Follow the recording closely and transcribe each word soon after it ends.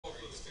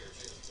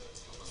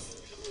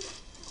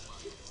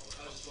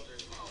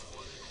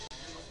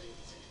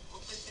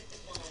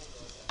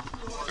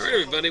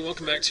Alright everybody,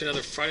 welcome back to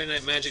another Friday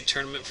Night Magic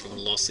tournament from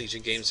Lost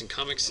Legion Games and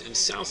Comics in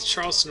South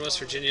Charleston, West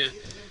Virginia.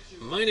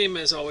 My name,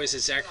 as always,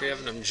 is Zachary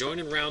Evan. I'm joined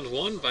in round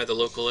one by the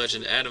local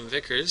legend Adam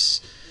Vickers,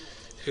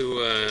 who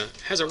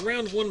has a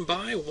round one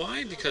bye.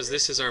 Why? Because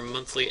this is our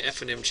monthly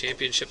FNM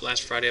championship.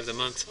 Last Friday of the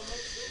month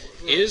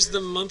is the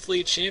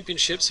monthly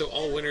championship, so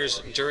all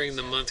winners during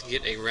the month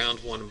get a round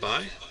one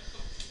bye.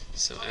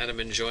 So Adam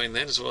enjoying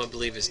that as well, I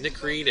believe, is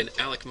Nick Reed and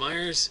Alec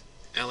Myers.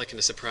 Alec in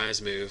a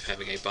surprise move,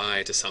 having a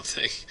bye to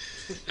something.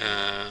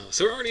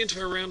 So we're already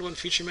into our round one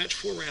feature match,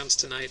 4 rounds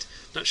tonight.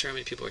 Not sure how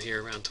many people are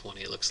here, around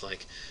 20 it looks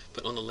like.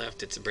 But on the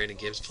left it's Brandon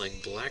Gibbs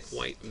playing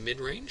black-white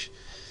mid-range.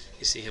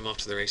 You see him off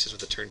to the races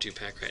with a turn 2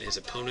 pack rat. His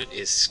opponent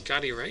is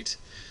Scotty Wright,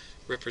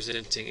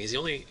 representing, he's the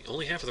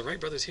only half of the Wright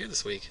brothers here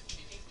this week.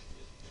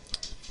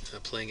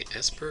 Playing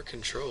Esper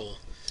Control.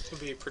 Would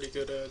be a pretty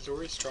good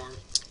Zori's charm.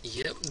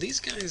 Yep, these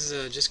guys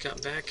just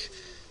got back.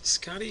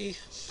 Scotty,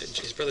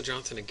 his brother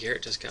Jonathan and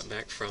Garrett just got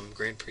back from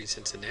Grand Prix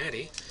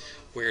Cincinnati,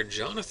 where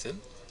Jonathan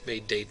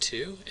made day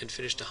 2 and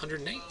finished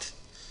 108th,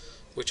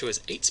 which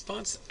was 8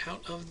 spots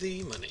out of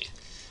the money.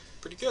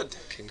 Pretty good.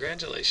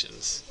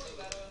 Congratulations.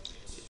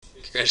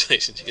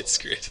 Congratulations, you get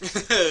screwed.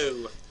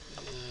 If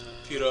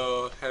you'd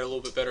had a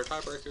little bit better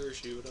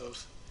tiebreakers, you would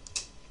have.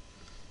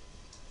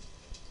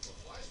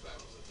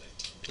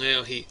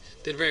 Well, he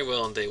did very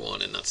well on day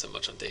 1 and not so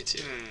much on day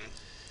 2.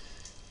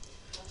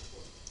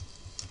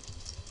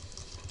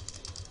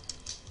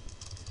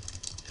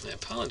 And I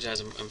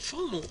apologize, I'm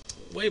falling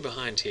way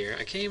behind here.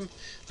 I came,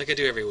 like I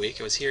do every week,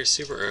 I was here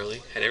super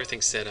early, had everything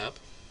set up.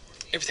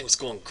 Everything was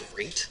going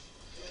great.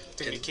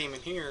 Then you came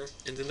in here.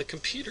 And then the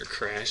computer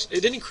crashed.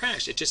 It didn't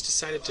crash, it just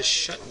decided to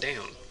shut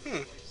down.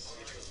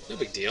 No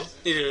big deal.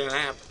 Needed an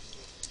app.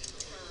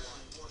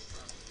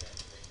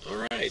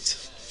 Alright,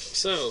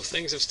 so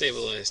things have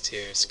stabilized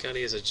here.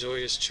 Scotty is a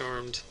joyous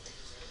charmed.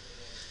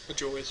 A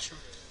joyous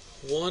charm.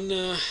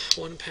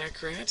 One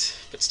pack rat,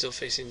 but still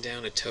facing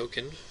down a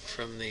token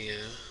from the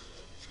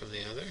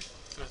other.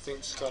 I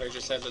think Scotty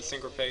just had the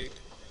syncopate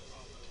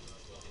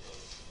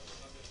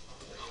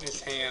in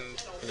his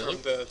hand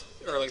from the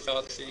early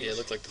Thoughtseize. Yeah, it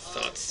looked like the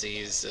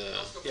Thoughtseize.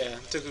 Yeah,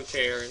 took good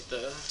care.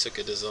 Took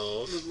a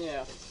dissolve.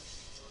 Yeah.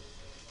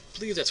 I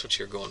believe that's what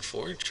you're going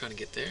for. You're trying to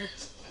get there.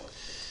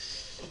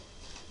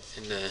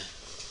 And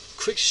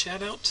quick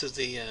shout out to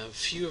the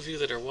few of you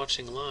that are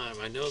watching live.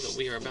 I know that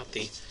we are about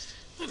the,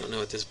 I don't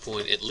know at this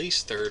point, at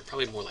least 3rd,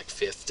 probably more like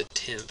 5th to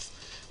 10th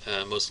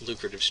most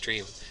lucrative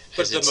stream.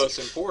 But the most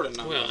important.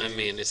 Well, I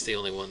mean, it's the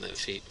only one that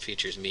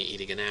features me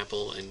eating an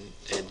apple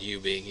and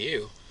you being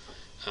you.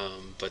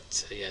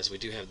 But yes, we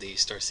do have the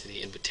Star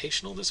City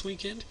Invitational this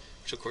weekend,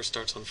 which of course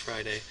starts on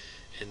Friday.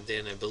 And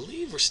then I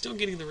believe we're still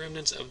getting the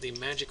remnants of the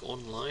Magic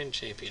Online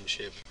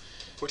Championship.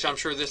 Which I'm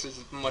sure this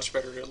is much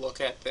better to look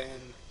at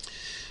than...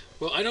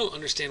 Well, I don't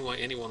understand why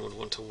anyone would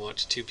want to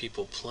watch 2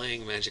 people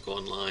playing Magic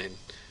Online,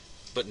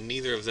 but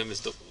neither of them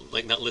is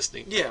not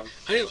listening. Yeah.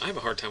 I have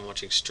a hard time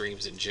watching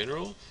streams in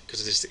general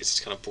because it's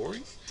just kind of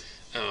boring.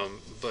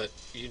 But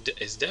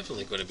it's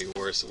definitely going to be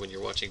worse when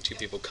you're watching 2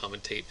 people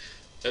commentate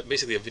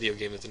basically a video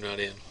game that they're not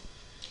in.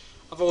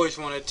 I've always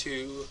wanted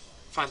to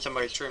find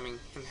somebody streaming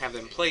and have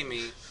them play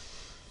me,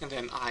 and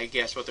then I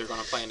guess what they're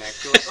going to play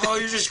next. You're like, oh,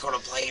 you're just going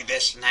to play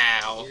this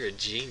now. You're a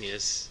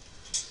genius.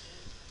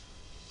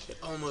 It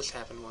almost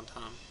happened one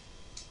time.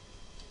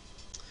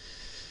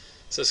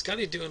 So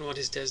Scotty doing what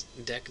his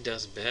deck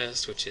does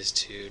best, which is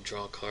to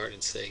draw a card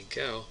and say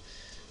go.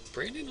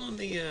 Brandon on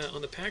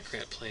the pack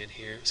rat plan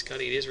here.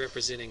 Scotty is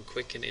representing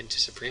Quicken into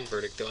Supreme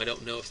Verdict, though I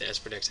don't know if the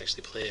Esper decks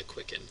actually play a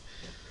Quicken.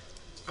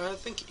 I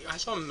think I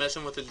saw him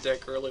messing with his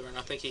deck earlier, and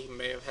I think he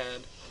may have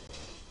had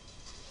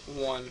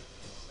one.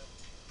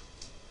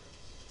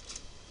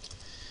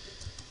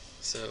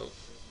 So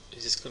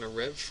he's just going to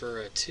rev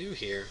for 2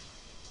 here,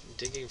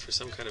 digging for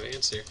some kind of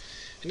answer.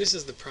 And this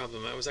is the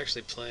problem. I was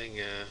actually playing,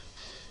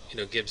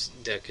 Gibbs'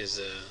 deck is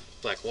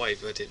black-white,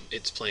 but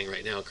it's playing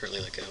right now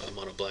currently like a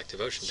mono-black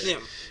Devotion deck.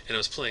 Yeah. And I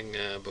was playing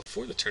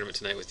before the tournament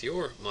tonight with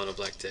your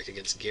mono-black deck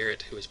against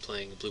Garrett, who is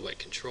playing blue-white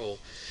Control.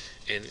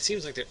 And it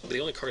seems like the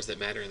only cards that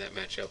matter in that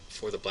matchup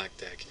for the black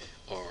deck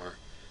are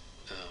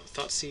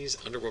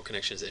Thoughtseize, Underworld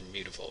Connections, and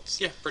Mutavaults.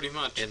 Yeah, pretty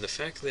much. And the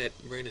fact that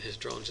Brandon has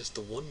drawn just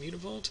the 1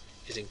 Mutavault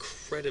is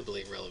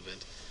incredibly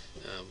relevant,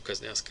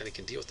 because now Scotty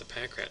can deal with the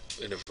pack rat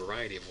in a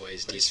variety of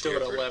ways. But he's still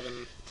at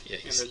 11, yeah,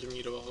 and there's a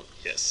Mutavault.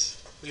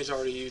 Yes. He's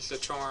already used the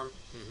charm.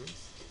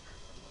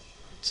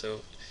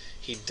 So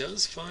he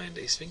does find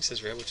a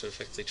Sphinx's Red, which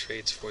effectively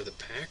trades for the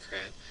pack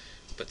rat,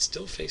 but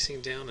still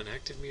facing down an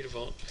active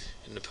Mutavault,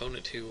 an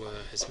opponent who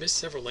has missed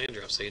several land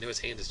drops, so you know his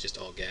hand is just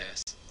all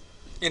gas.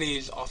 And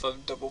he's off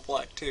of double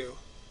black, too.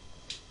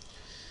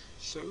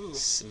 So...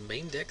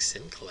 Main deck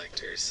Sin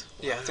Collectors.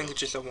 Wow. Yeah, I think it's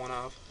just a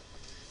one-off.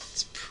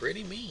 It's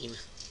pretty mean.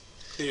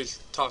 He was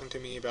talking to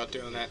me about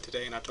doing that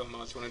today, and I told him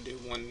I was going to do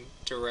one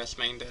duress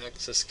main deck.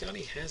 So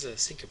Scotty has a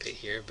Syncopate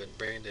here, but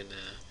Brandon,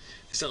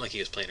 it's not like he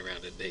was playing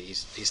around it.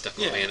 He's stuck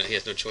on mana. He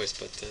has no choice,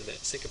 but that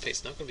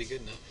Syncopate's not going to be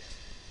good enough.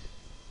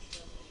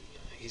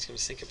 He's going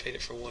to Syncopate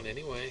it for 1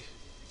 anyway,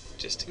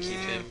 just to keep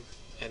him.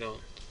 I don't...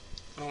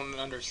 I don't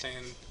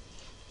understand.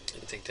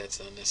 I think that's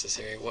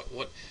unnecessary.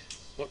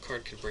 What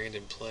card could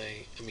Brandon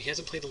play? I mean, he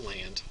hasn't played a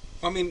land.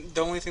 I mean, the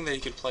only thing that he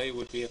could play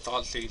would be a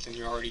Thoughtseed, and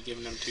you're already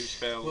giving him 2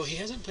 spells. Well, he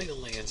hasn't played a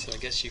land, so I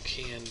guess you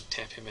can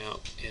tap him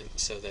out, and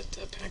so that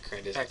pack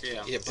rat is.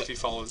 Yeah, but if he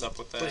follows up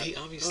with that. But he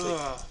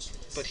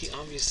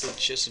obviously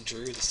just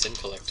drew the Sin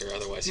Collector.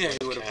 Otherwise, he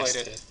would have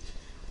played it.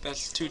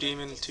 That's 2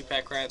 demons, 2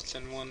 pack rats,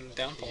 and 1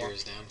 downfall.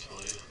 Here's downfall.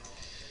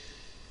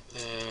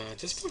 Yeah. At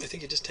this point, I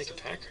think you just take a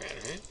pack rat,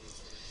 right?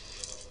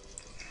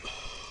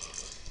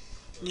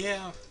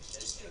 Yeah.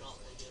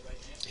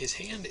 His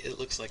hand, it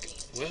looks like.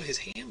 Well, his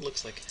hand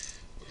looks like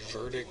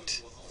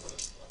Verdict,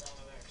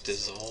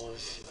 Dissolve,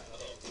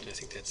 and I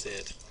think that's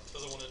it.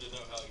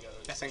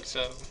 I think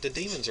so. The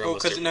demons are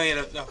almost... the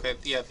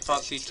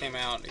Thoughtseed came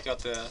out, it got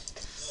the...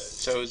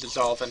 So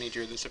Dissolve, and he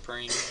drew the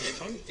Supreme.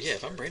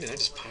 If I'm Brandon, I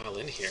just pile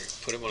in here.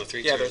 Put him on a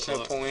 3-turn Yeah, there's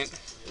clock. no point.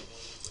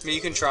 I mean,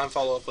 you can try and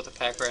follow up with a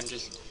pack rat and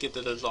just get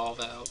the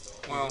Dissolve out.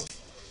 Well...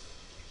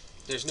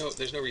 There's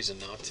no reason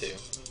not to.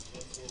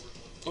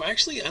 Well,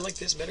 actually, I like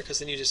this better because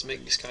then you just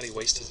make Scotty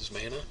waste his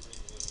mana.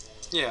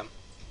 Yeah.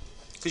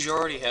 Because you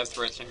already have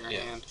threats in your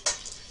hand.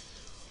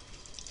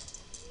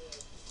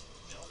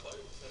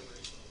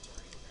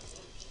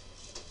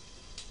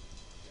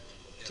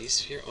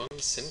 D-Sphere on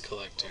the Sin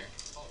Collector.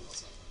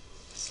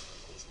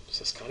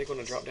 So Scotty going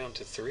to drop down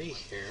to 3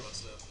 here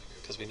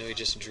because we know he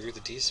just drew the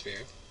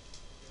D-Sphere.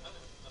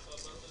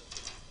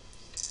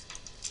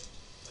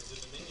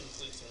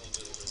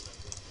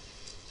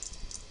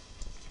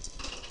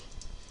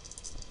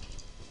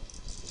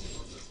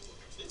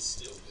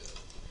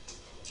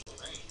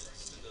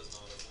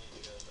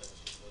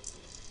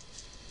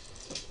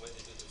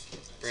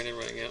 Brandon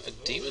running out a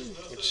demon,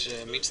 which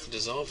meets the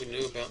dissolve we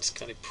knew about.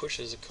 Scotty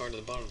pushes a card to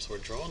the bottom, so we're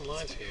drawing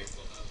live here.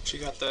 She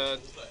got the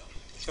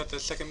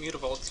second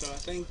Mutavault, so I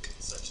think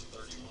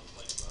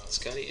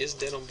Scotty is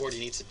dead on board.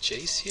 He needs a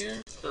Jace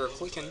here, or a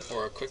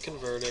Quicken,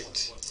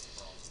 Verdict,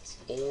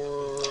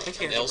 or I think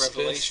he has Elspeth. a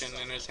Revelation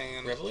in his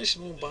hand.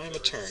 Revelation will buy him a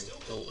turn.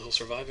 He'll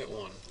survive at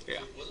 1. Yeah.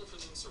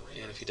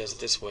 And if he does it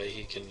this way,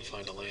 he can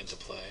find a land to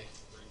play.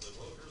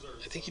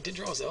 I think he did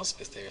draw his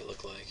Elspeth there, it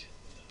looked like.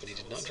 But he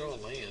did not draw a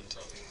land.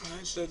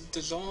 It's a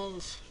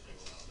Dissolve.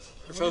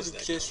 Revoke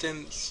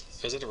Existence.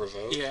 Oh, is it a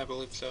revoke? Yeah, I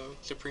believe so.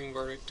 Supreme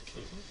Verdict.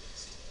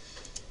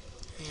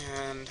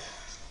 And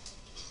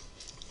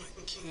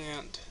I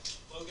can't.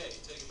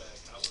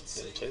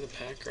 Then play the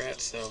pack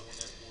rat, so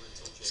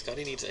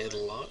Scotty needs a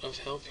lot of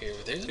help here.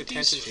 There's a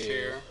Tension D-Sphere.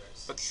 Sphere,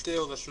 but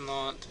still, that's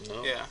not.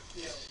 No. Yeah.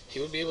 He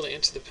would be able to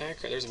answer the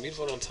pack rat. There's a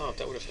Mutavault on top.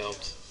 That would have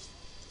helped.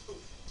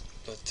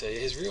 But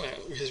his real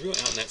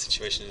out in that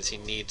situation is he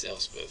needs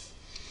Elspeth.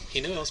 He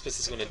knows Elspeth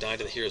is going to die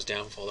to the hero's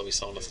downfall that we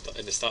saw in his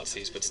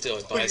Thoughtseize, but still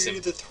it buys him.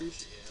 The 3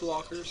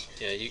 blockers.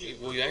 Yeah,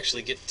 you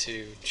actually get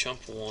to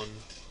chump one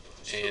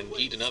and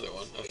eat another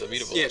one of the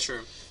Mutavault. Yeah,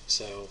 true.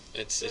 So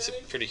it's a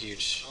pretty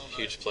huge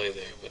play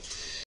there, but.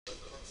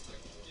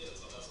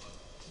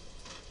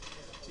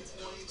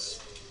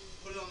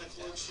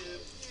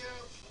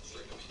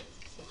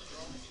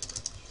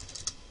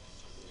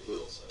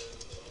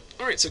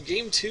 Alright, so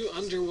game 2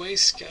 underway.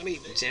 Scotty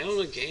down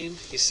a game.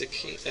 He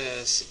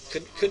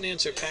couldn't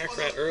answer Pack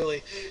Rat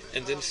early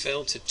and then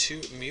fell to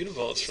 2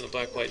 Mutavaults from the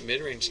Black-White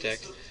Midrange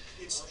deck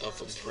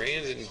of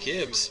Brandon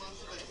Gibbs.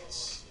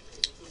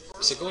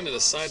 So going to the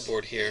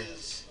sideboard here,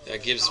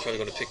 Gibbs is probably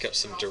going to pick up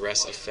some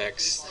Duress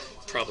effects,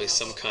 probably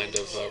some kind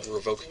of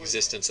Revoke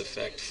Existence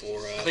effect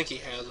for I think he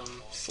has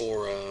them.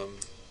 For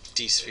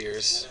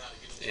D-Spheres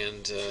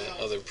and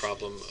other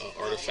problem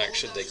artifacts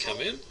should they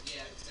come in.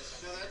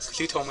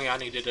 He told me I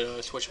needed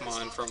to switch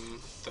mine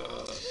from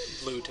the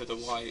blue to the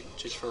white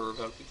just for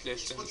Revoke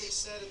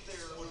Existence.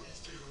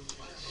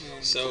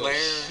 And so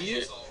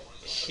Glare.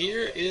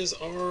 here is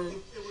our...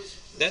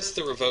 That's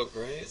the Revoke,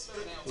 right?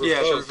 Revoke,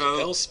 yeah, it's Revoke.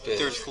 Elspeth,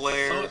 there's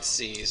Glare.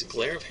 Thoughtseize,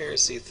 Glare of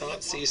Heresy,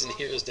 Thoughtseize, and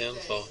Hero's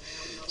Downfall.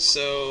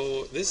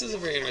 So this is a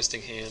very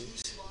interesting hand.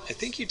 I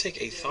think you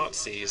take a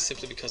Thoughtseize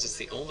simply because it's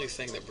the only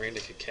thing that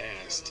Brandon could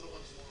cast.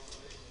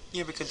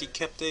 Yeah, because he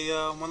kept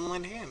a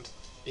one-land hand.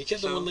 He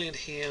kept a one-land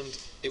hand.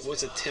 It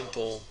was a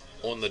temple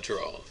on the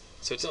draw.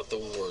 So it's not the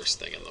worst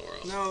thing in the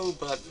world. No,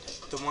 but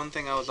the one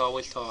thing I was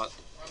always taught,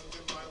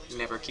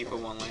 never keep a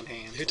one-land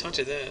hand. Who taught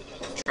you that?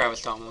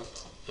 Travis Tomlin.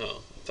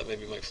 Oh, I thought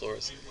maybe Mike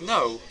Flores.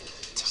 No.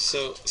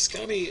 So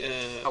Scotty,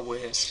 I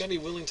wish. Scotty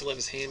willing to let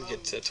his hand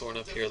get torn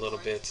up here a little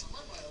bit.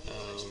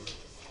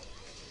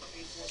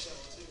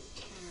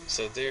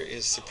 So there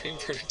is Supreme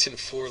Verdict in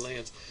 4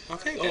 lands.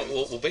 Okay.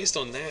 Oh, well, based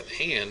on that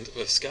hand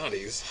of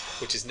Scotty's,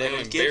 which is now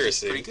Gibbs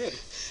embarrassing. is pretty good.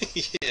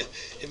 Yeah,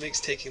 it makes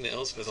taking the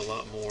Elspeth a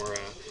lot more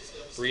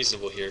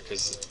reasonable here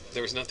because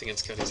there was nothing in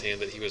Scotty's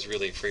hand that he was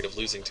really afraid of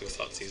losing to a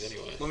Thoughtseize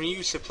anyway. When we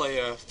used to play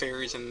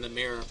Fairies in the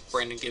Mirror,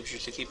 Brandon Gibbs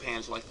used to keep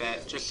hands like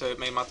that, just so it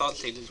made my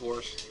Thoughtseizes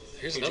worse.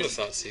 Here's another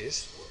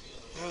Thoughtseize.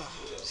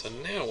 So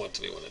now what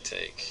do we want to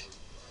take?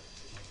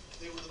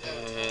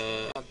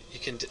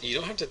 You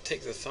don't have to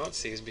take the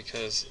Thoughtseize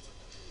because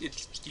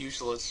it's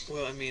useless.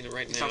 Well, I mean,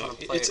 right He's now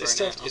it's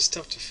tough. It's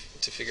tough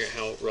to figure out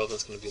how relevant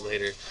it's going to be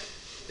later.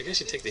 I guess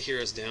you take the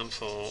Hero's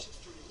Downfall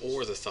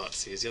or the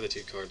Thoughtseize. The other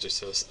two cards are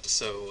so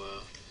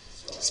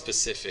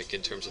specific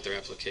in terms of their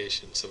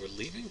application. So we're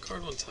leaving a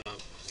card on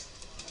top.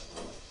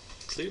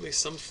 Clearly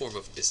some form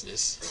of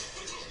business.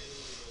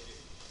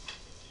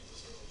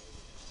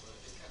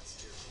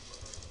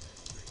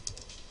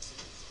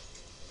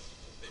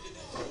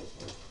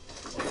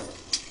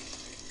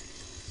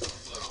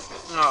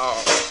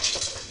 Oh,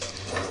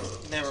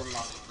 never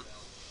mind.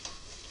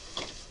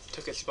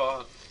 Took its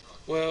spot.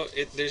 Well,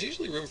 there's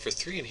usually room for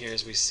 3 in here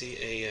as we see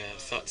a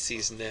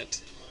Thoughtseize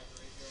net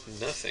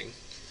nothing.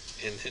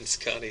 And then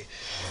Scotty.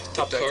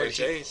 Top deck for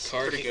Jace.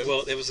 Pretty good.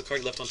 Well, it was the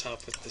card left on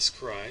top with the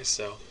Scry,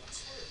 so.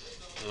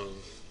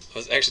 I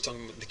was actually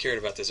talking to the Carrot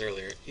about this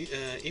earlier.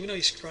 Even though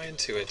you scry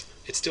into it,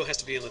 it still has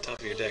to be on the top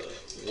of your deck.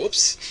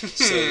 Whoops!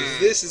 So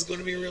this is going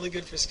to be really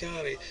good for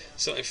Scotty.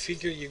 So I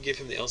figure you give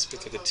him the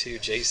Elspeth or the 2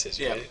 Jaces,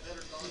 right?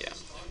 Yeah.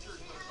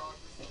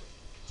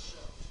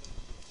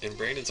 And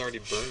Brandon's already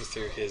burned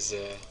through his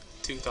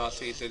 2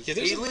 Thoughtseizes. Yeah,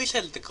 he at least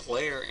had the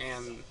Glare,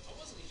 and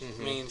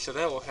I mean, so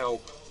that will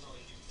help.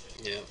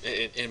 Yeah,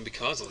 and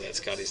because of that,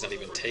 Scotty's not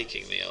even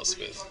taking the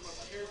Elspeth.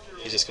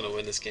 He's just going to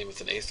win this game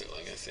with an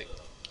Aetherling, I think.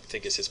 I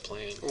think is his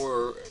plan.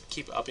 Or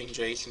keep upping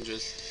Jace and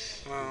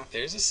just...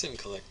 There's a Sim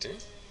Collector.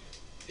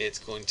 It's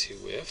going to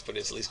whiff, but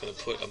it's at least going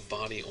to put a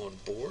body on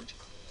board.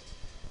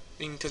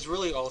 I mean, because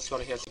really all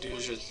Scotty has to do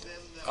is just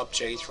up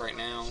Jace right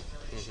now.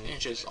 And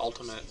just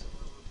ultimate.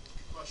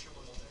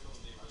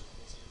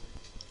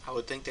 I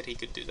would think that he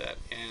could do that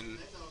in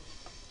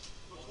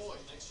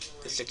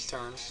the 6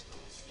 turns.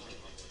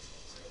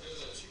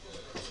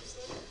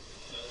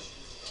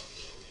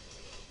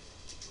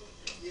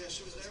 Yeah,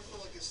 she was there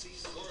for like a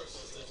season.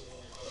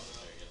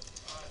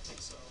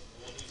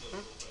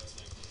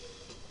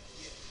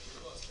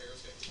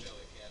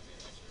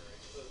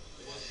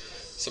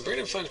 So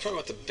Brandon finds probably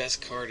what the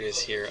best card is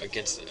here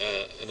against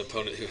an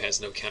opponent who has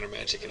no counter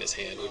magic in his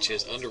hand, which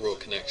is Underworld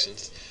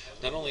Connections.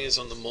 Not only is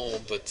on the mole,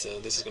 but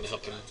this is going to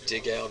help him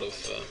dig out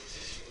of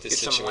this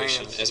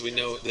situation. As we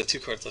know, the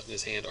 2 cards left in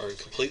his hand are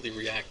completely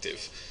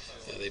reactive.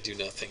 They do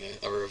nothing.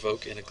 A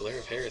Revoke and a Glare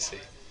of Heresy.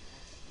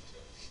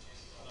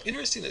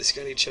 Interesting that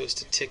Scotty chose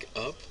to tick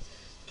up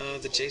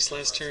the Jace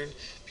last turn,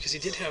 because he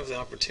did have the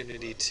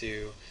opportunity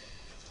to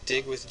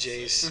dig with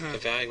Jace,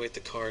 evaluate the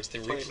cards,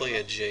 then replay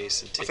a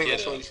Jace and tick it up. I think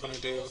that's what he's going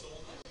to do.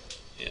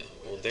 Yeah,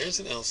 well, there's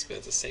an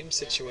Elspeth, the same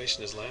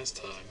situation as last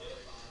time.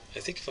 I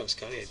think if I'm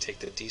Scotty, I'd take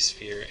the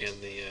D-Sphere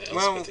and the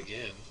Elspeth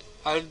again.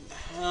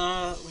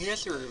 He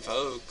has to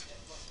Revoke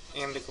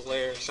and the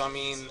Glare, so I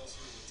mean...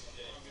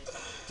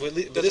 Well,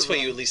 but this way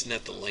you at least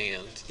net the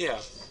land.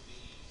 Yeah.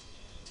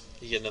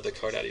 You get another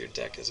card out of your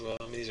deck as well.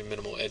 I mean, these are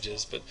minimal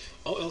edges, but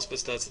all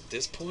Elspeth does at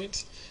this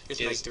point is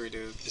make 3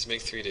 dudes. Is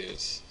make 3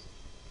 dudes.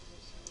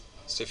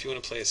 So if you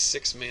want to play a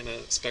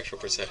 6-mana Spectral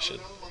Procession,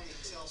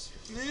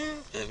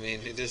 I mean,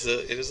 it is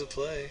a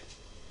play.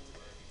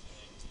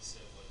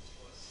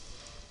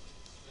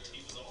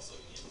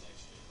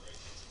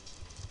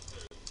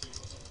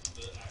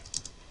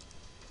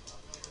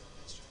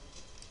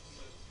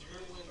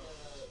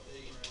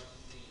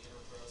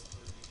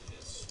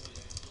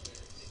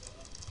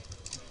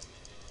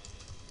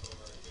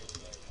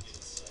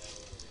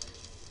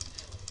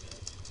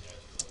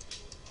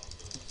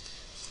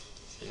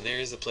 And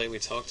there's the play we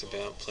talked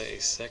about. Play a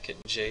 2nd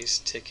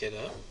Jace, tick it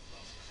up.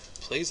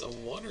 Plays a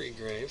Watery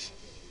Grave.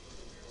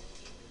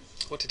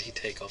 What did he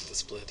take off the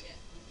split?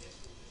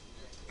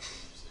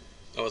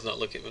 I was not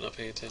looking, but not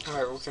paying attention.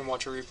 Alright, we can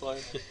watch a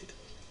replay.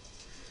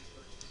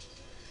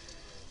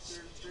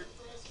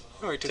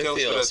 Oh, he took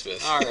the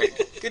Elspeth.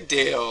 Alright, good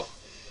deal.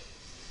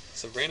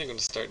 So Brandon going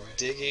to start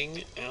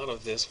digging out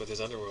of this with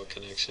his Underworld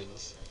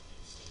Connections.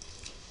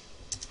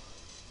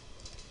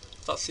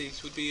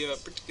 Thoughtseize would be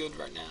pretty good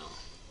right now.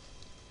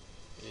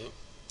 Yep.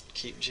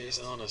 Keep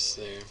Jace honest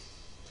there.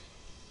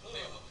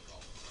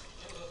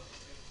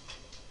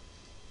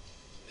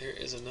 There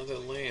is another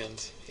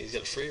land. He's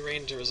got free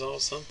reign to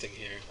resolve something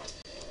here.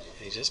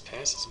 And he just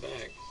passes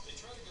back.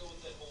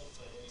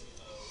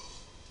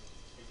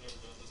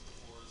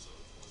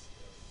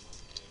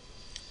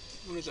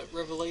 What is that,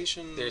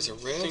 Revelation? There's a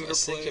Rev, a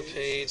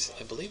Syncopate,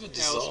 I believe a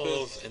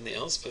Dissolve, and the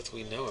Elspeth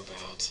we know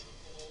about.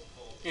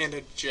 And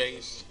a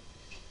Jace.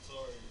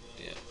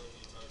 Yeah.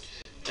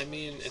 I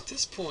mean, at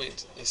this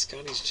point,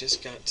 Scotty's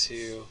just got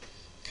to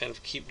kind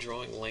of keep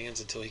drawing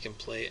lands until he can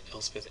play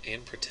Elspeth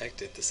and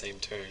Protect at the same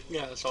turn.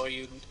 Yeah, that's all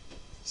you...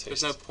 So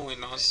there's no point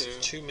not to...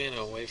 2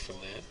 mana away from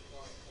that.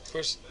 Of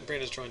course,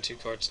 Brandon's drawing 2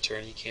 cards a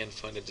turn. You can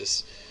find a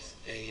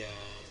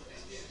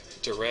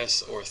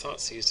Duress or a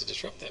Thoughtseize to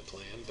disrupt that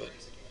plan, but...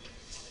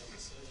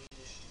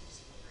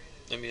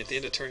 I mean, at the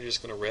end of turn, you're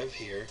just going to Rev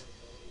here.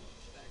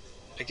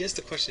 I guess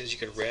the question is you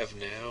could Rev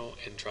now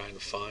and try and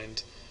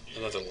find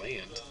another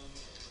land.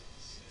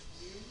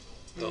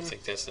 Don't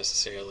think that's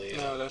necessarily...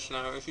 no, that's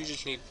not. If you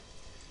just need...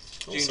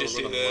 Also, you can just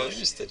we're do going to this.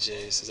 minus the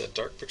Jace. Is that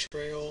Dark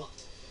Betrayal,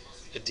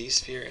 a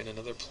D-Sphere, and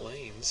another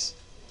Plains?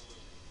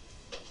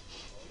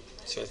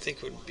 So I think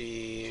it would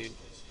be...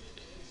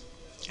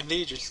 And then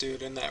you just do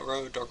it in that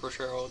row, Dark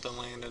Betrayal, the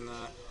land, and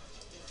the...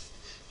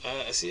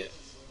 See it.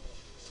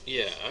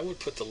 Yeah, I would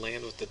put the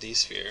land with the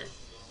D-sphere,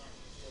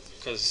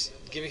 because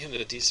giving him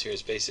the D-sphere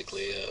is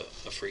basically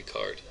a free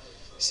card.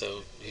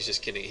 So he's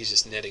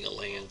just netting a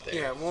land there.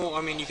 Yeah, well,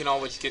 I mean, you can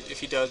always get, if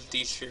he does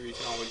D-sphere, you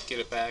can always get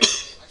it back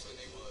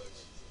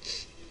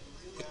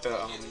with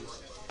the,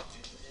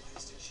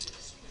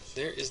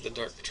 There is the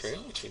Dark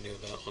Betrayal, which we knew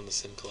about on the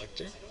Sin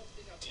Collector.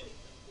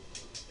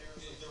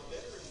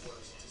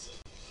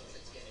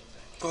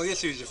 well, I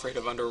guess he was afraid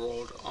of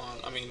Underworld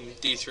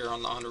D-sphere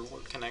on the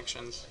Underworld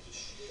connections.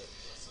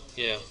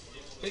 Yeah,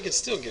 but he can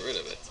still get rid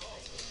of it.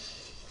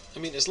 I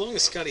mean, as long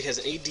as Scotty has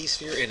a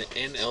D-sphere and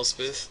an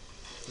Elspeth,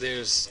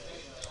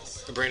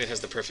 Brandon has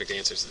the perfect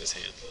answers in his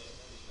hand.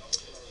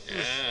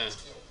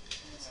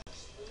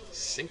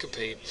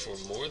 Syncopate for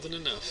more than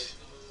enough.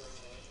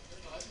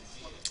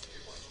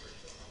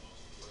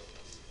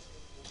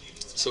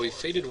 So we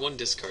faded one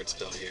discard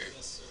spell here.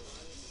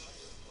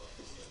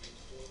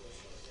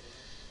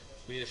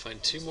 We need to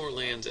find 2 more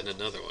lands and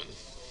another one.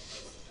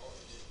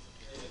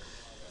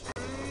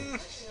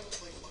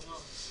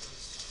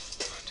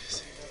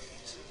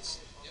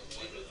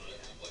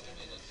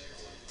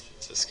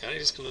 So Scotty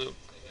just gonna...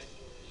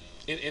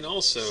 And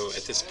also,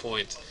 at this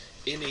point,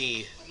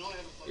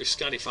 if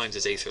Scotty finds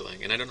his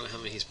Aetherling, and I don't know how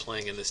many he's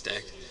playing in this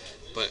deck,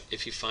 but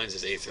if he finds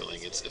his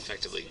Aetherling, it's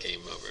effectively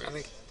game over. I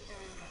think...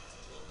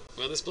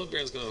 Well, this Blood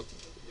Baron's going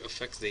to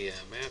affect the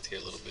math here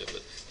a little bit,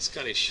 but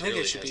Scotty I surely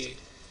think it should has be... to...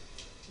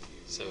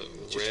 So,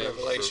 just Rev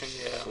Revelation,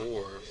 for yeah.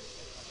 4.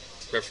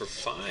 Rev for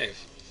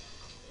 5.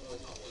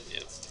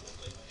 Yep.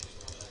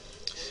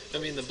 I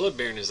mean, the Blood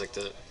Baron is like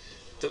the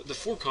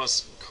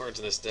 4-cost cards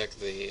in this deck,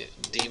 the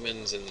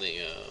Demons and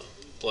the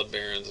Blood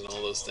Barons and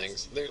all those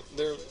things,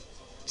 they're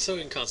so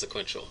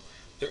inconsequential.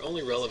 They're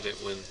only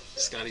relevant when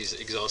Scotty's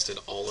exhausted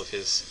all of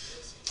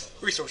his...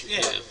 resources,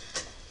 yeah.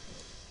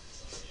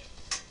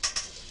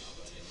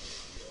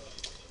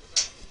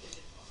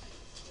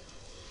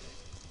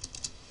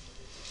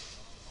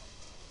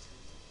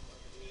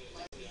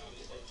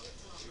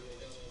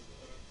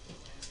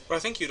 But I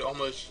think you'd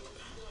almost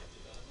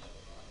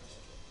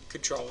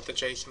could draw with the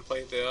Jace and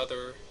play the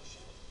other.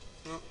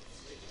 Well,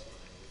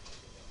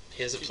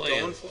 He has a he's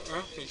plan.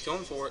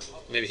 going for it.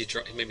 Maybe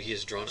he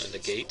has drawn a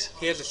negate.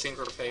 He has a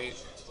Syncopate.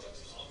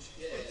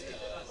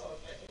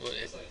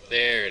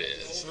 There it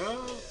is.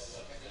 Oh.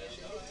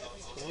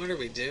 What are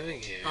we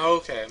doing here? Oh,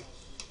 okay.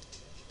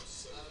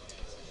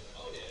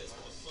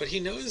 But he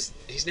knows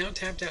he's now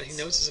tapped out. He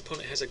knows his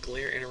opponent has a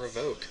Glare and a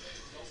Revoke.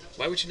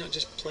 Why would you not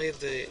just play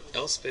the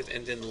Elspeth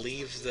and then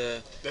leave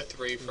the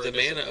 3 for the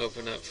mana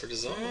open up for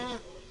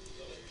Dissolve?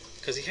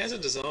 Because he has a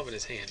Dissolve in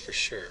his hand for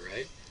sure,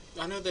 right?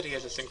 I know that he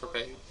has a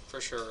Syncopate for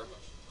sure.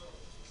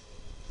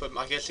 But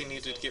I guess he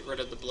needed to get rid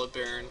of the Blood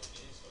Baron.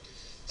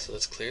 So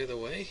let's clear the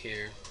way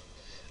here.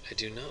 I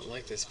do not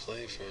like this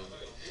play from...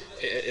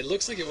 It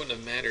looks like it wouldn't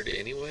have mattered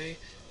anyway,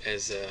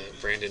 as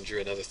Brandon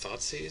drew another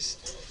Thoughtseize,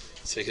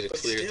 so he could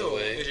have cleared the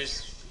way. It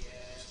is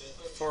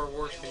far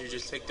worse when you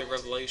just take the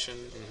Revelation,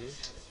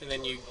 and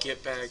then you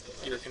get back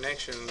your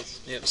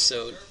connections. Yep,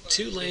 so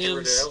 2 Get rid of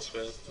lands,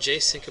 Elspeth.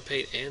 Jace,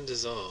 Syncopate, and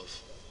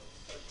Dissolve.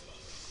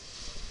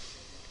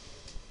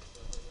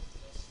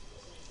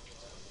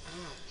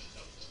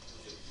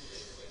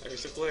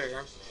 There's the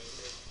Glare.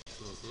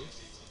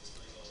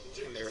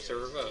 And there's the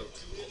Revoke.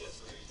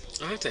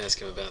 I'll have to ask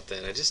him about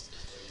that.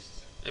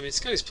 I mean,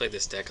 Scotty's played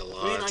this deck a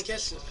lot.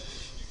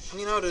 I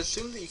mean, I would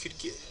assume that you could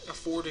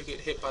afford to get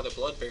hit by the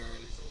Blood Baron,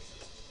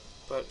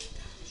 but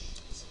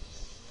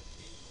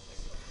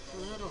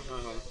I don't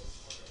know.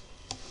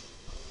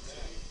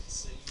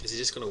 Is he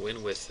just going to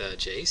win with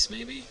Jace,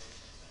 maybe?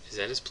 Is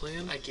that his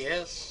plan? I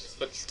guess,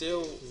 but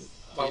still,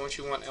 why wouldn't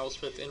you want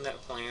Elspeth in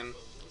that plan?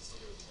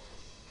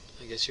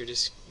 I guess you're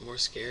just more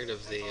scared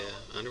of the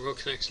Underworld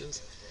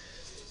connections.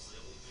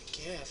 I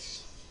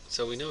guess.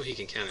 So we know he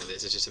can counter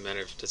this. It's just a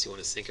matter of does he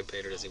want to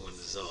Syncopate or does he want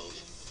to Dissolve.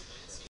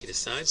 He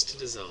decides to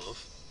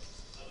Dissolve,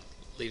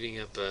 leaving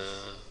up a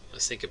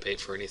Syncopate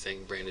for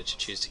anything Brandon should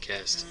choose to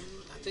cast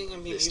this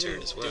even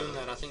turn as well. Doing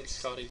that, I think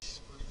Scotty's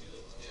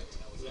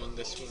won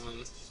this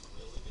one.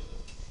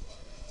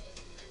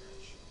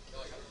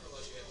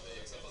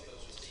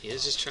 He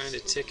is just trying to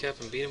tick up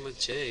and beat him with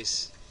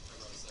Jace.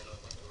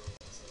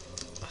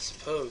 I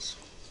suppose.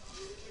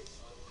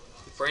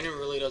 Brandon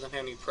really doesn't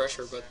have any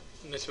pressure, but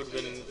this would have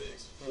been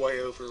way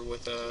over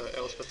with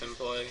Elspeth in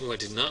play. Ooh, I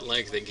do not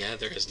like that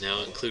Gather has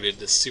now included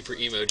the super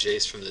emo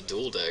Jace from the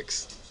dual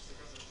decks.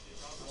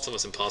 It's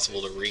almost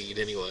impossible to read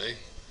anyway.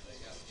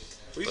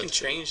 We can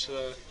change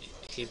the...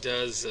 He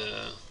does...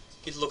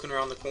 He's looking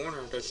around the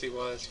corner to see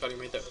why Scotty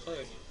made that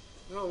play.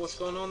 Oh, what's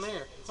going on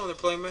there? Oh, they're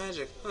playing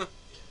Magic. Huh.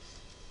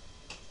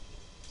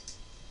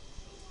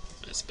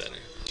 That's better.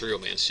 3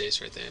 Romance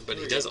Jace right there. But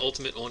he does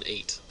ultimate on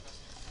 8.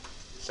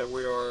 So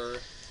we are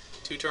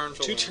 2 turns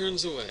away. 2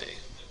 turns away.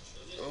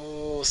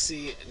 Oh,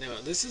 see, now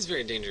this is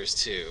very dangerous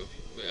too.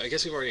 I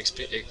guess we've already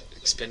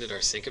expended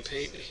our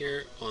Syncopate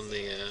here on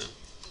the...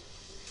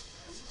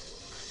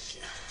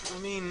 I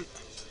mean...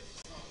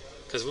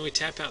 Because when we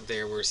tap out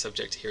there, we're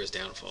subject to Hero's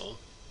Downfall.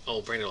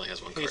 Oh, Brandon only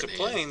has one card He's a in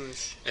hand.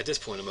 planes. At this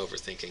point, I'm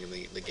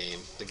overthinking the game.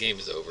 The game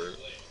is over.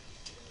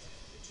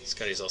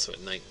 Scotty's also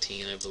at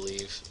 19, I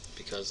believe,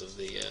 because of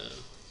the.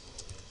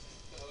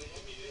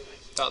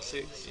 Dot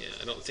Yeah,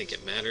 I don't think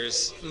it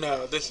matters,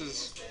 No, this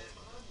is.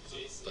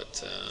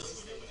 but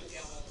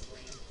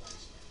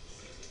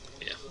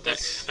yeah,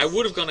 I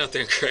would have gone out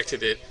there and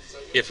corrected it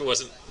if it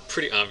wasn't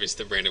pretty obvious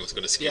that Brandon was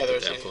going to skip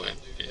at that point.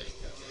 Yeah.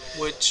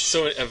 Which.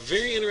 So a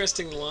very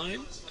interesting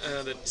line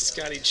that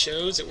Scotty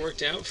chose. It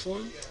worked out for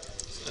him.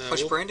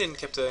 Brandon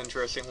kept an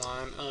interesting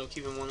line of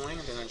keeping one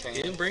land in his hand.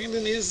 Yeah,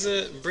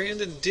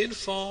 Brandon did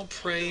fall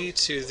prey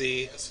to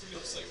the.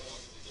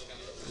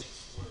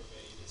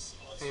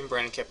 And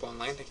Brandon kept one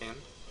land again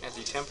at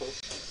the temple.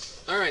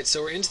 Alright,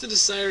 so we're into the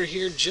decider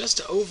here.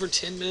 Just over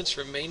 10 minutes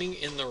remaining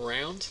in the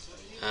round.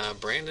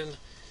 Brandon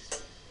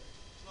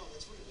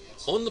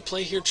on the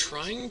play here,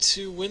 trying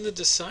to win the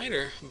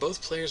decider.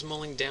 Both players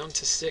mulling down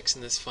to 6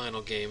 in this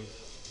final game.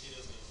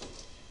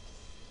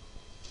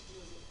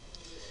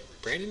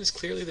 Brandon is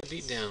clearly the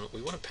beatdown.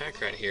 We want a pack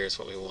rat here is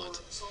what we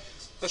want.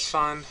 That's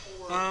fine.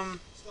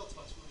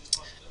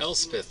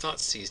 Elspeth,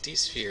 Thoughtseize,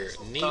 D-Sphere,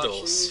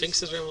 Needle,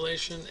 Sphinx's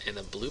Revelation, and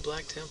a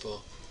blue-black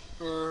temple.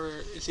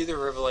 Or it's either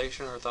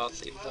Revelation or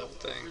Thoughtseize, I would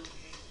think.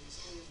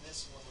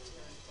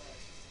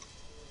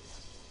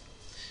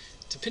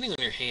 Depending on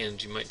your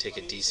hand, you might take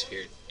a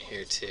D-Sphere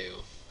here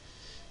too.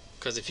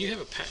 Because if you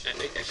have a pack,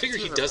 I figure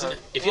he doesn't.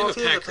 If you have a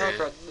pack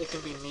rat, it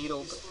can be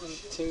needled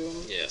too.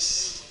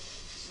 yes.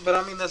 But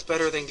I mean that's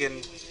better than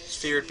getting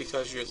sphered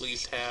because you at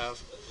least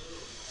have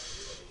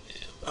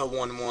a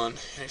 1/1.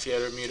 If you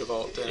had a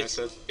Mutavault, then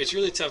it's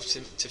really tough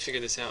to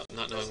figure this out,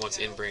 not knowing what's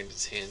in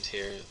Brandon's hand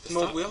here. The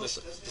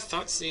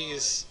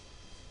Thoughtseize.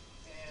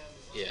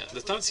 Yeah,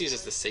 the Thoughtseize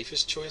is the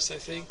safest choice, I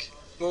think.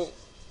 Well,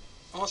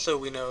 also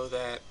we know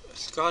that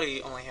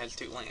Scotty only has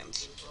 2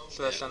 lands,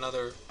 so that's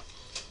another.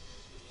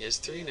 He has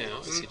 3 now,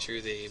 as he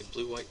drew the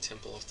blue-white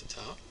temple off the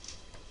top.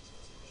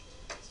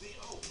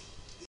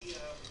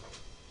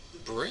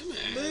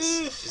 Brimass.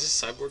 Is this a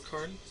sideboard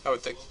card? I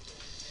would think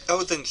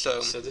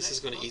so. So this is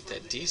going to eat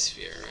that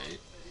D-Sphere, right?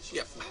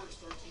 Yep.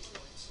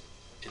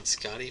 And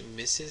Scotty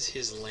misses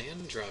his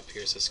land drop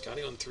here, so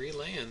Scotty on 3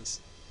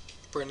 lands.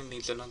 Brandon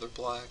needs another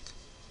black.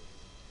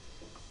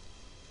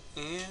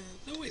 And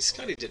no, wait,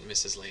 Scotty didn't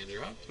miss his land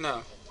drop.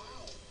 No.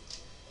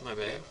 My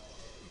bad. Yeah.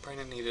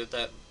 Brandon needed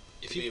that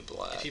to be a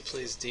black. If he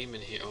plays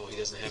Demon here, oh, he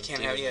doesn't have. He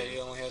can't Demon have. Yeah, he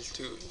only has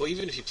 2. Well,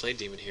 even if he played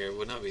Demon here, it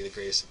would not be the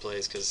greatest of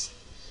plays because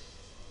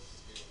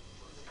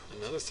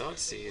another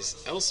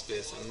Thoughtseize,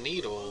 Elspeth,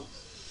 Needle,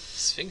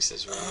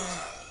 Sphinx's Rev.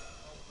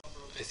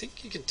 I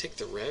think you can take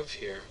the Rev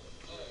here.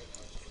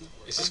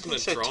 It's just going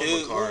to draw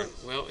him a card.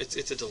 Well,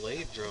 it's a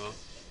delayed draw.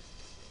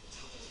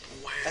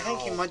 Wow. I think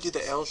he might do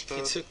the Elspeth.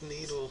 He took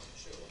Needle.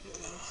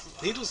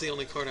 Needle's the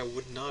only card I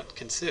would not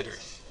consider.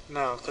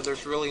 No, because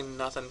there's really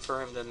nothing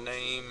for him to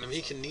name. I mean,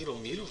 he can Needle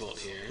Mutavault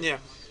here. Yeah.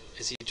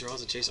 As he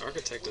draws a Jace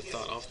Architect of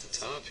Thought off the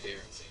top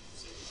here.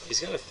 He's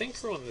got a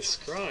Thinker on the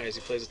Scry as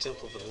he plays a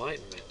Temple of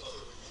Enlightenment.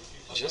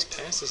 Just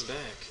passes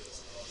back.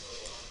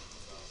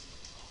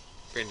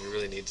 Brandon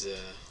really needs a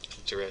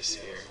duress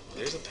here.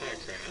 There's a pack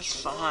rat.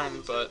 That's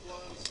fine, but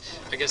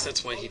I guess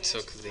that's why he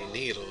took the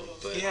Needle.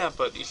 But yeah,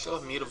 but you still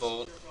have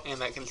Mutavault, and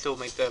that can still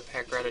make the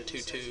pack rat a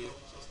 2/2.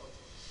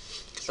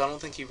 Because I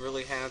don't think he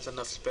really has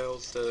enough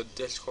spells to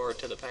discard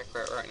to the pack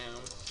rat right now.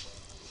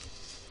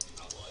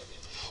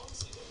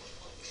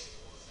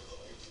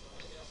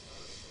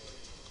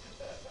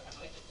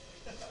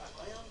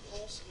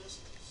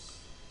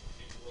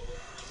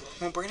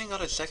 Well, Brandon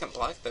got a second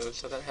black though,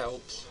 so that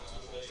helps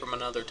from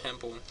another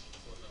temple.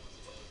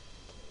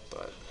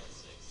 But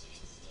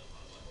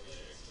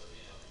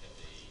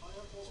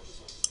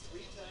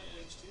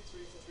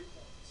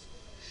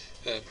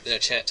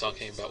chat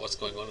talking about what's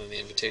going on in the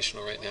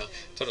Invitational right now.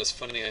 I thought it was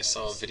funny. I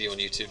saw a video on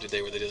YouTube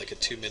today where they did like a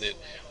 2-minute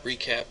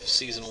recap of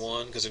Season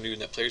 1 because they're doing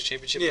that Players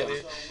Championship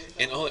earlier.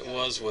 And all it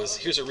was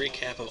here's a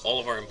recap of all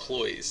of our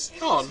employees.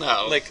 oh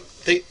no! Like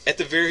they at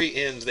the very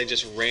end they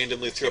just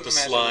randomly threw up a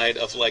slide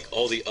of like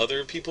all the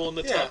other people in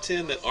the top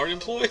 10 that aren't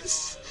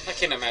employees. I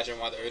can't imagine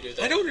why they would do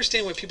that. I don't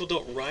understand why people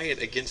don't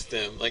riot against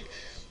them. Like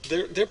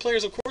their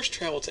players, of course,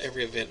 travel to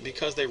every event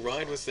because they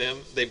ride with them.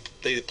 They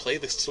play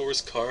the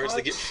store's cards.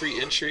 They get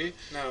free entry.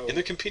 No. And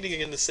they're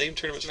competing in the same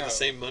tournaments for the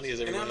same money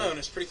as everyone else. And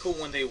it's pretty cool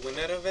when they win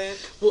that event.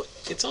 Well,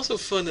 it's also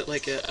fun that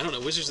like I don't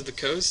know, Wizards of the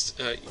Coast.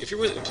 If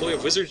you're an employee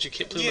of Wizards, you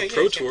can't play on the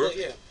Pro Tour.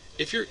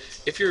 If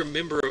you're a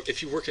member,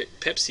 if you work at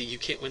Pepsi, you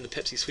can't win the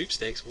Pepsi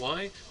sweepstakes.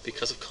 Why?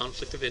 Because of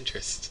conflict of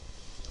interest.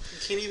 You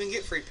can't even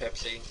get free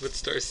Pepsi. With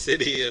Star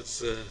City, it's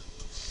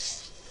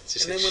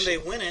just. And then when they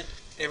win it,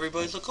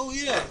 everybody's like, "Oh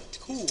yeah, it's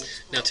cool."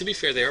 Now, to be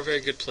fair, they are very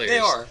good players. They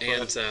are,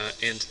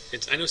 and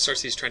it's I know Star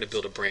City's trying to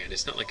build a brand.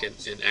 It's not like an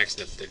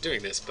accident that they're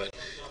doing this, but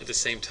at the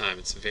same time,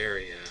 it's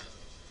very.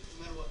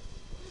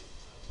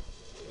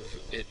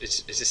 It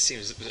just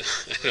seems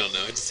I don't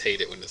know. I just hate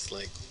it when it's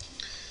like.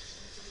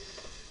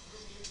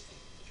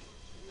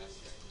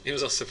 It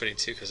was also funny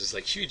too because it's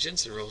like Hugh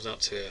Jensen rolls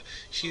out to a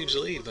huge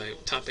lead by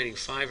top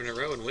 5 in a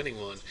row and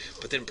winning one,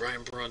 but then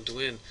Brian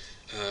Braun-Duin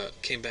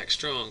came back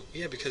strong.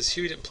 Yeah, because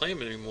Hugh didn't play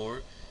him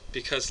anymore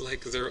because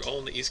like they're all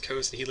on the East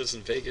Coast and he lives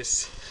in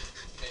Vegas,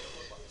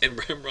 and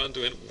Brian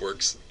Braun-Duin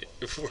works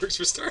for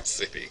Star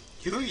City.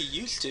 Who he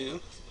used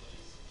to.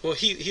 Well,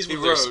 he's one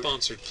of rode. their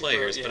sponsored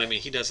players, He rode, but I yeah.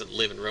 mean he doesn't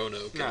live in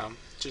Roanoke. No,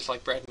 just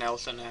like Brad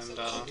Nelson and.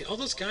 All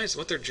those guys,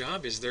 what their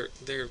job is, they're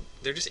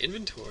just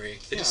inventory.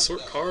 They just Yeah.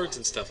 sort cards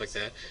and stuff like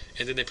that,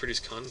 and then they produce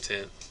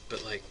content.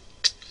 But like,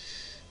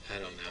 I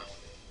don't know.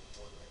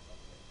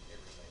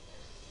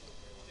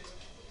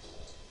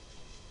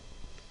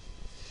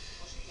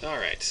 All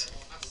right,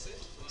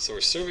 so we're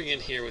serving in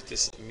here with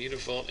this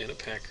Mutavault and a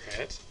Pack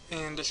Rat.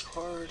 And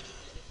discard.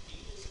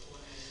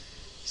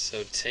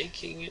 So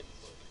taking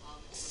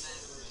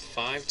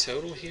 5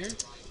 total here.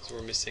 So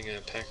we're missing a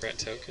Pack Rat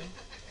token.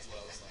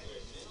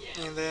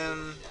 And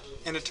then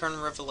end of turn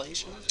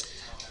revelation.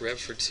 Rev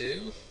for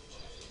 2.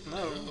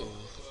 No.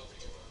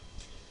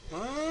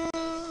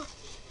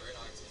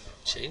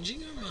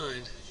 Changing our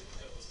mind.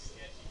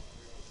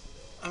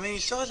 I mean, he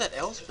still has that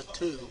Elspeth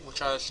too,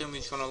 which I assume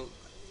he's gonna.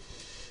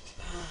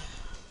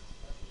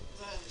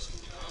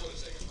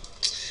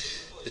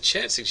 The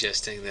chat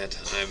suggesting that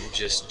I'm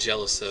just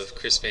jealous of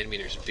Chris Van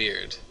Meter's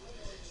beard,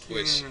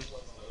 which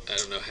I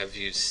don't know. Have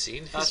you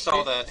seen his? I saw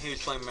beard? that he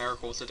was playing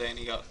Miracles today, and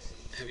he got.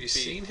 Have you beat.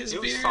 seen his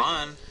It beard? was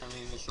fine. I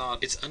mean, it's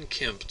not. It's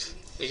unkempt.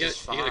 You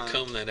It's gotta fine.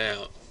 comb that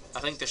out. I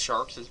think the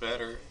Sharks is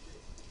better.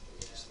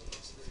 Because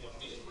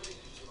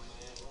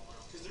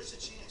there's a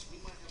chance we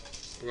might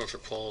have We're going for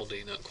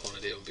quality, not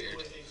quantity of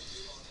beard.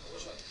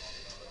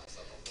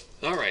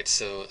 All right,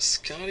 so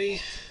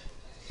Scotty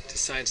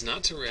decides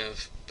not to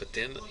rev, but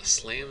then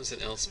slams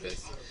at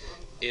Elspeth.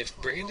 If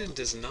Brandon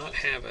does not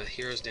have a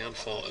Hero's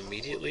Downfall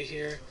immediately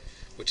here,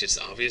 which it's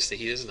obvious that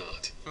he does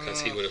not,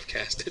 because he would have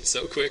cast it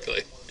so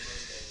quickly.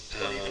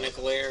 Or even a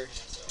glare.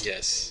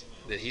 Yes,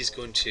 that he's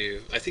going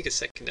to. I think a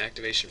second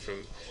activation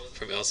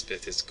from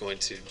Elspeth is going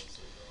to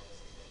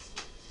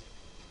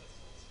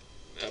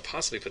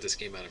possibly put this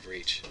game out of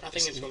reach. I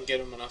think it's going to get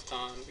him enough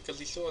time because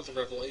he still has a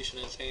revelation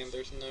in his hand.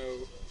 There's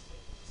no.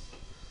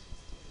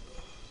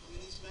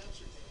 these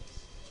maps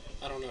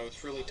are I don't know.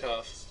 It's really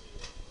tough.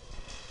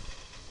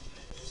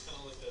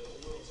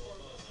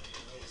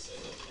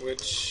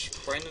 Which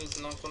Brandon's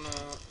not gonna. I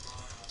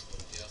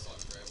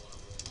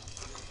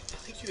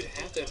think you would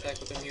have to attack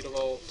with the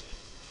Mutavault.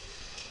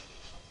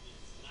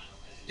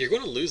 You're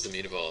going to lose the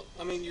Mutavault,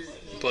 I mean, you're.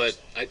 but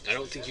I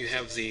don't think you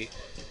have the.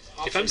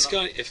 If I'm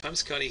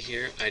Scotty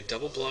here, I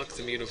double block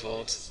the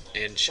Mutavault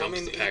and I chunk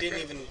mean, the he pack didn't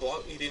rat. even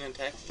block. He didn't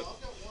attack the.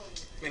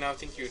 I mean, I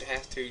think you would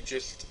have to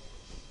just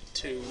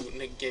to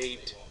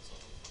negate.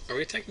 Are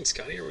we attacking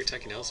Scotty or are we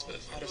attacking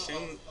Elspeth? I'd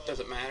assume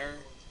doesn't matter.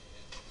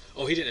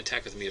 Oh, he didn't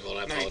attack with the Mutavault.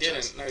 I No, he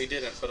apologize. didn't. No, he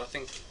didn't. But I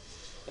think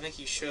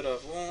you should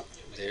have. Well,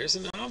 There's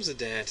an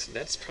Obsidat.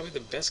 That's probably the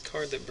best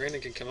card that Brandon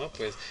can come up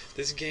with.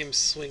 This game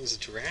swings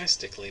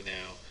drastically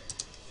now,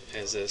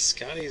 as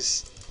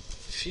Scotty's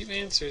few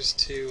answers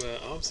to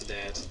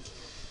Obsidat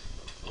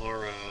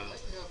are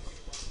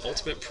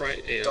Ultimate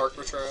Dark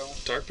Betrayal.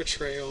 Dark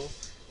Betrayal,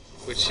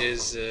 which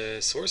is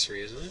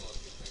sorcery, isn't it?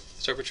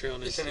 Dark Betrayal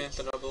and It's an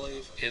instant, I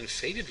believe. and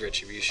Fated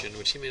Retribution,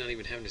 which he may not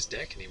even have in his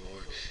deck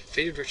anymore.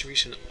 Fated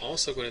Retribution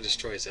also going to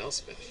destroy his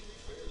Elspeth.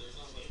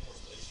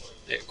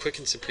 Quick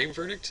and Supreme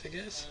Verdict, I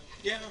guess?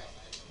 Yeah.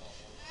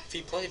 If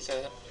he plays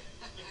that.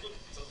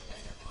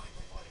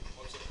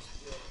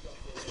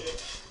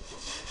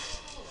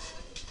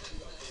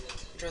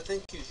 Which I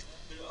think he's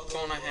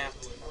gonna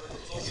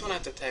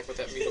have to attack with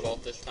that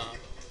Mutavault this time.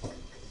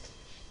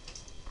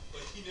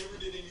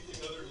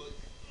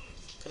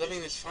 Because, I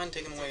mean, it's fine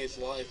taking away his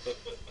life, but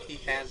he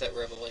has that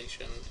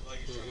revelation.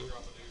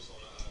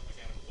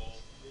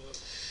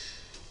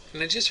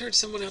 And I just heard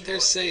someone out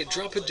there say,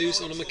 drop a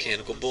deuce on a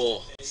mechanical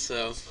bull.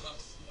 So,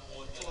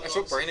 That's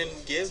what Brandon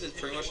Gibbs is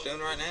pretty much doing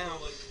right now.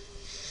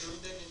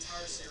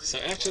 so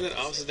after that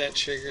Obsidat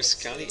trigger,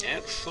 Scotty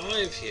at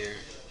 5 here.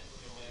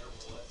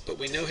 But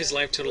we know his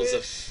life total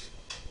is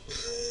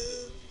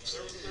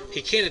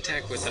he can't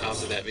attack with the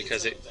Obsidat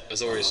because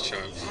Azorius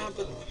Charms.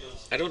 But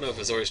I don't know if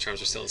Azorius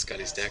Charms are still in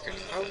Scotty's deck or I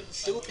not. would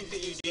still think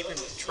that you'd even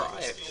try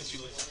it.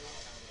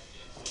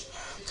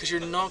 Because you're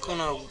not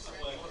gonna...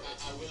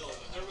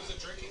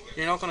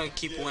 You're not gonna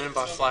keep winning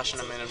by flashing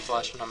them in and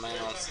flashing them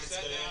out.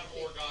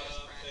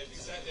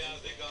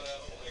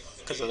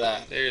 Because of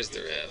that. There's the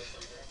rev.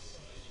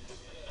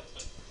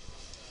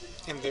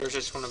 And there's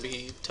just gonna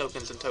be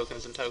tokens and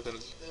tokens and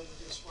tokens. then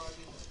this Friday.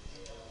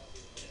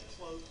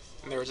 Float.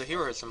 And there's a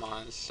Heroes of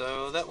Mine,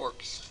 so that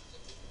works.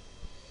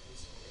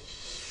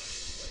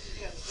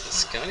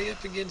 Scotty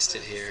up against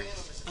it here.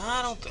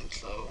 I don't think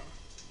so.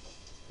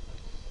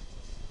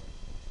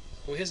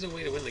 Well, he has no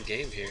way to win the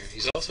game here.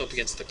 He's also up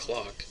against the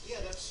clock.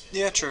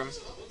 Yeah, true.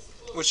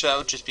 Which that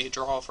would just be a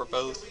draw for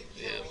both.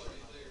 Yeah.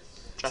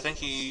 Which I think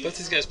he... Both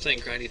these guys playing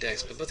grindy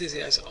decks, but both these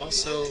guys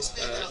also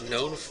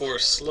known for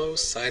slow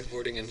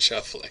sideboarding and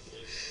shuffling.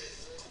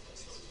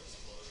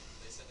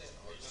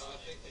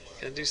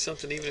 Gotta do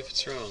something even if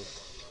it's wrong.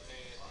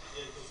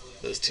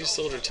 Those 2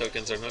 soldier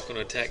tokens are not going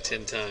to attack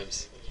 10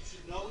 times.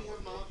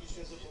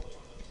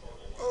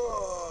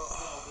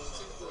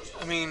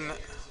 I mean,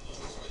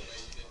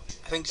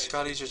 I think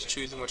Scotty's just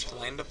choosing which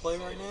lane to play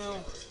right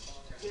now.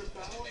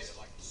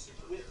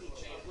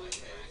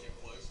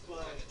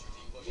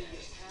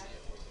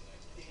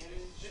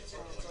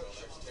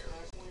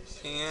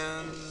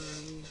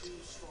 And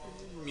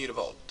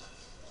Mutavault.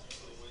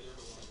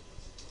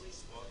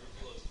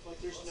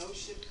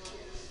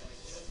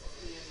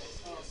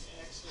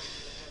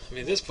 I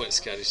mean, at this point,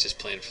 Scotty's just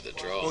playing for the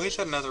draw. Well, he's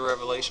had another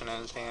Revelation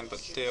in his hand, but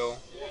still.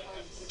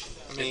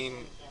 I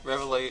mean,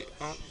 Revelate.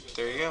 Oh,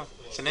 there you go.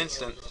 It's an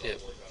instant. Yep,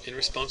 in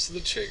response to the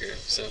trigger.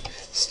 So,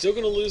 still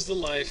going to lose the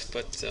life,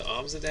 but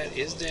odds of that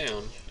is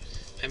down.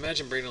 I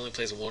imagine Braden only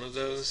plays one of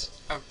those.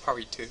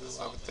 Probably 2,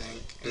 I would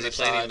think. Does he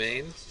play any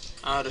main?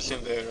 I would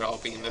assume they'd all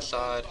be in the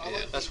side.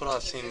 Yeah. That's what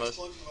I've seen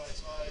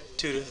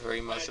 2 to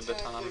 3 most of the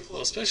time.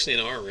 Well, especially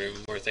in our room,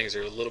 where things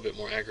are a little bit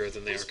more aggro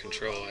than they are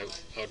control, I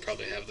would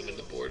probably have them in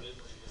the board.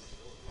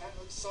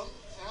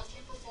 After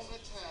you perform an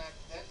attack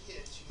that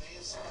hits, you may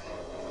assign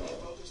a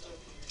focused token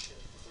to your ship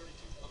for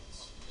 32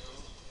 points.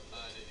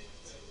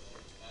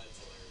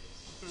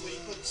 So you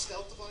put a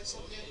stealth device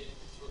on it?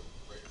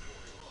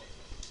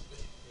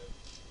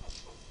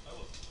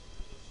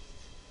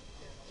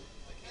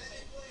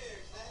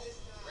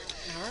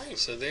 Alright.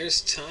 So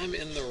there's time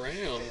in the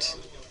round.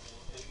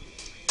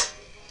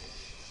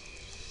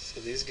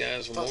 So these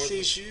guys were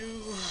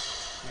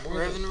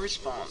Revenue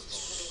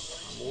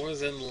response. more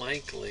than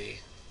likely.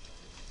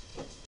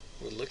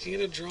 We're looking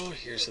at a draw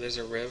here, so there's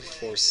a rev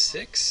for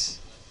 6.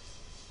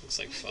 Looks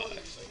like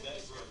 5.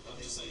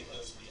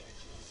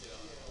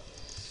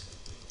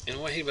 And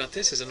what I hate about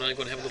this is I'm not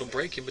going to have a little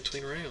break in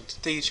between rounds.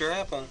 To eat your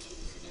apple.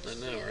 I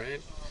know,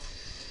 right?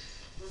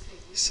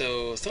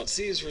 So,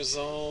 Thoughtseize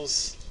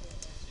resolves.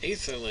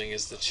 Aetherling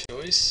is the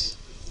choice.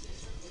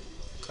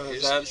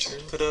 Because that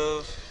could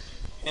have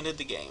ended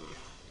the game.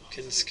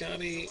 Can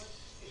Scotty...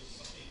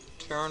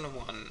 Turn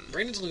 1.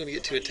 Brandon's only going to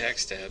get 2 attack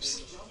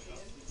stabs.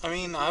 I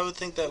mean, I would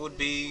think that would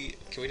be...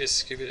 Can we just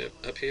scoop it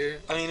up here?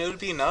 I mean, it would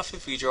be enough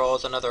if he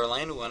draws another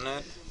land, wouldn't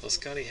it? Well,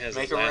 Scotty has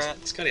Make a a last...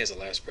 rat. Scotty has a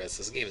last breath,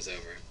 so this game is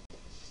over.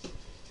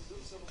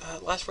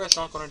 Last Breath's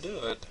not going to do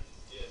it.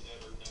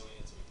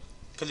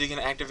 Because he can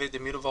activate the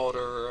Mutavault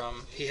or...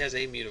 He has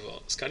a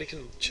Mutavault. Scotty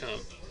can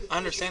chump. I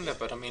understand that,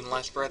 but I mean,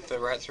 Last Breath, the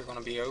rats are going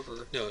to be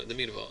over. No, the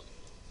Mutavault.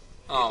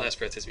 Oh. Last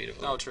breath is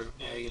Mutavault. Oh, true.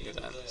 Yeah, you can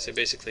do that. So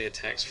basically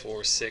attacks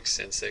for 6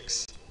 and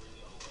 6.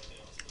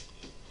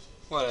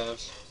 Whatever.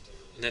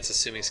 And that's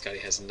assuming Scotty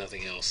has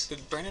nothing else.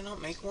 Did Brandon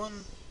not make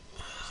one?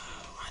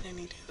 Why didn't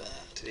he do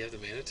that? Did he have the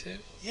mana to?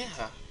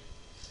 Yeah.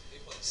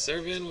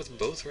 Serve in with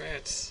both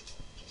rats.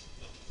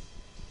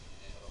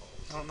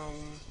 I don't know.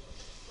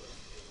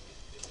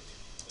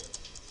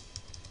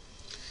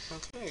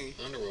 Okay.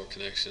 Underworld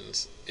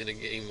connections in a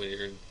game when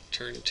you're in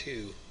turn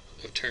 2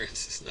 of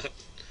turns is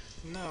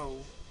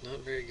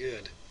not very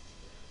good.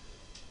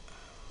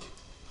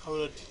 I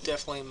would have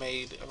definitely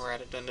made a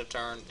rat at the end of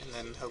turn and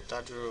then hoped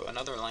I drew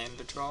another land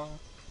to draw.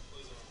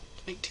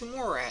 To make 2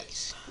 more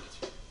rats.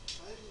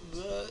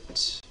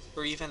 But...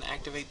 Or even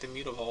activate the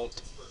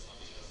Mutavault.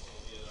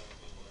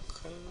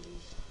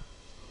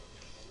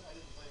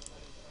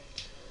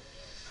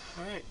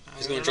 Alright.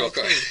 He's going to draw a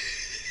card.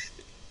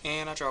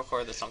 And I draw a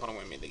card that's not going to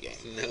win me the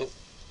game. Nope.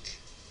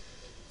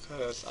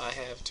 Because I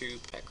have 2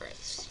 pack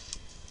rats.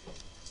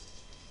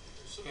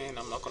 And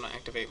I'm not going to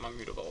activate my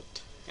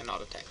Mutavault and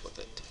not attack with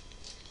it.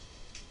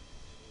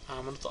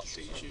 I'm going to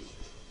Thoughtseize you.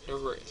 The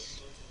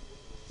risk.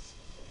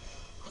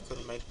 I could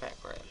have made a pack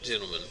rat.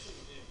 Gentlemen.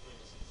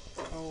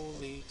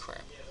 Holy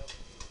crap.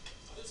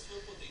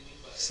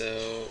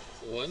 So,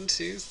 1,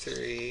 2,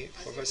 3,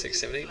 4, 5, 6,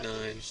 7, 8, 9,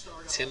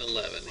 10,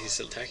 11. He's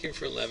attacking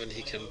for 11.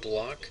 He can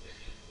block.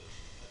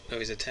 No,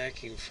 he's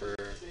attacking for...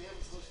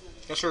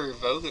 Guess we're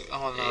revoking.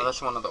 Oh no, 8.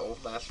 that's one of the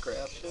old last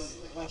crafts.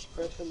 Last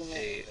craft.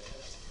 8.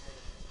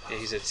 Yeah,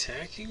 he's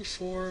attacking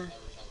for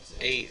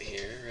 8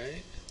 here,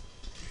 right?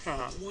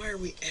 Why are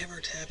we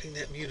ever tapping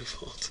that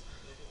Mutavault?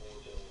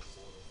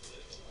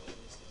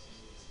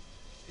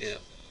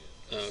 Yep.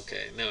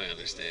 Okay, now I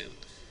understand.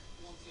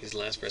 He's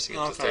last pressing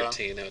up to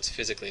 13. Now it's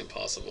physically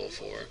impossible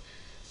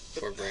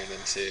for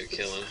Brandon to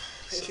kill him.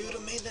 If you would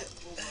have made that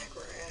back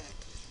rat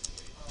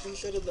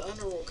instead of the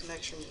underworld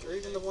connection, or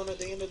even the one at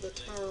the end of the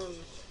turn,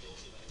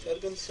 that'd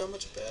have been so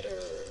much better.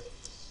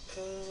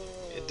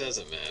 It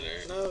doesn't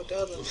matter. No, it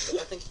doesn't.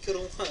 But I think he could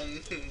have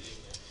won.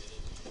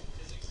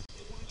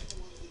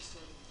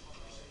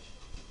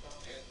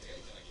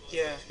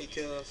 Yeah, he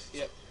could have.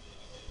 Yep.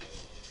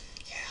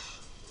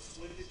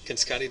 Yeah. Can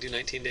Scotty do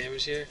 19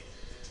 damage here?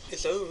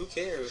 Who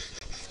cares?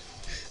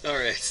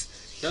 Alright.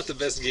 Not the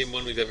best game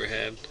one we've ever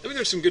had. I mean,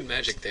 there's some good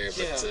magic there,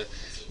 but Yeah.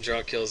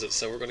 Draw kills it.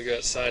 So we're going to go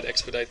outside,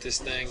 expedite this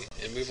thing,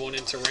 and move on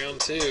into round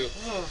 2.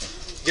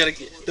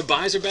 The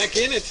buys are back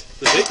in it.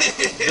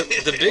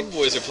 The big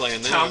boys are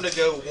playing now. Time to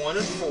go 1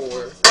 and 4.